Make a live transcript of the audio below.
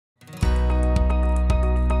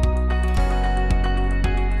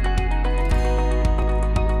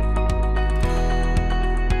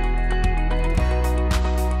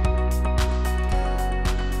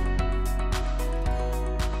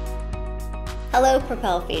Hello,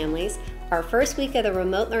 Propel families. Our first week of the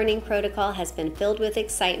remote learning protocol has been filled with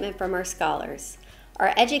excitement from our scholars.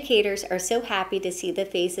 Our educators are so happy to see the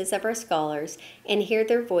faces of our scholars and hear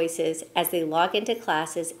their voices as they log into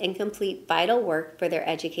classes and complete vital work for their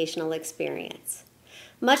educational experience.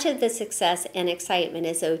 Much of the success and excitement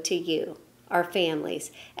is owed to you, our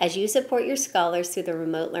families, as you support your scholars through the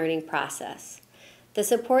remote learning process. The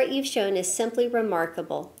support you've shown is simply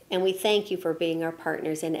remarkable, and we thank you for being our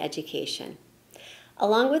partners in education.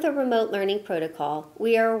 Along with the remote learning protocol,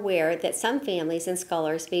 we are aware that some families and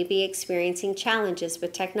scholars may be experiencing challenges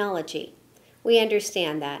with technology. We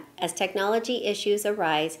understand that, as technology issues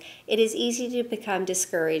arise, it is easy to become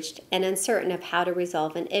discouraged and uncertain of how to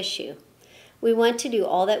resolve an issue. We want to do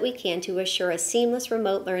all that we can to assure a seamless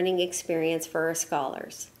remote learning experience for our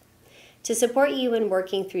scholars. To support you in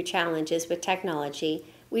working through challenges with technology,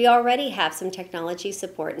 we already have some technology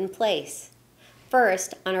support in place.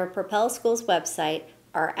 First, on our Propel Schools website,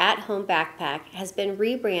 our at-home backpack has been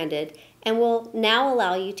rebranded and will now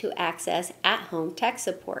allow you to access at-home tech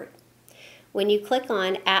support. When you click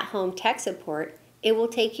on at-home tech support, it will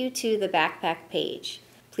take you to the backpack page.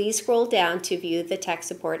 Please scroll down to view the tech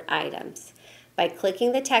support items. By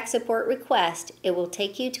clicking the tech support request, it will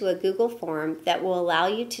take you to a Google form that will allow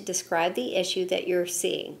you to describe the issue that you're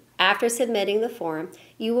seeing. After submitting the form,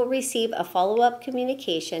 you will receive a follow-up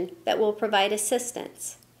communication that will provide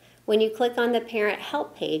assistance. When you click on the Parent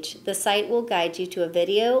Help page, the site will guide you to a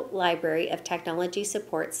video library of technology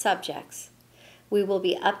support subjects. We will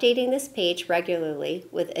be updating this page regularly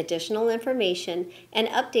with additional information and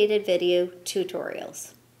updated video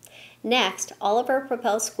tutorials. Next, all of our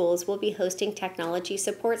Propel schools will be hosting technology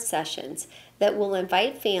support sessions that will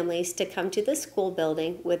invite families to come to the school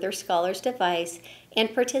building with their scholar's device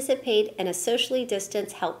and participate in a socially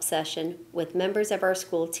distanced help session with members of our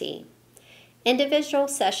school team. Individual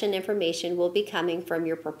session information will be coming from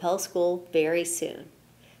your Propel school very soon.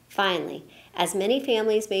 Finally, as many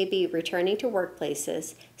families may be returning to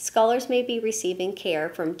workplaces, scholars may be receiving care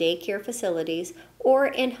from daycare facilities or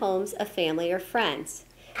in homes of family or friends.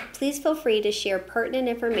 Please feel free to share pertinent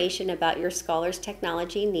information about your scholar's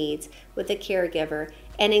technology needs with a caregiver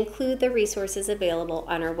and include the resources available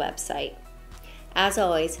on our website. As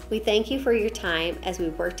always, we thank you for your time as we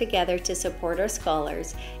work together to support our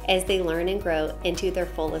scholars as they learn and grow into their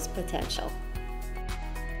fullest potential.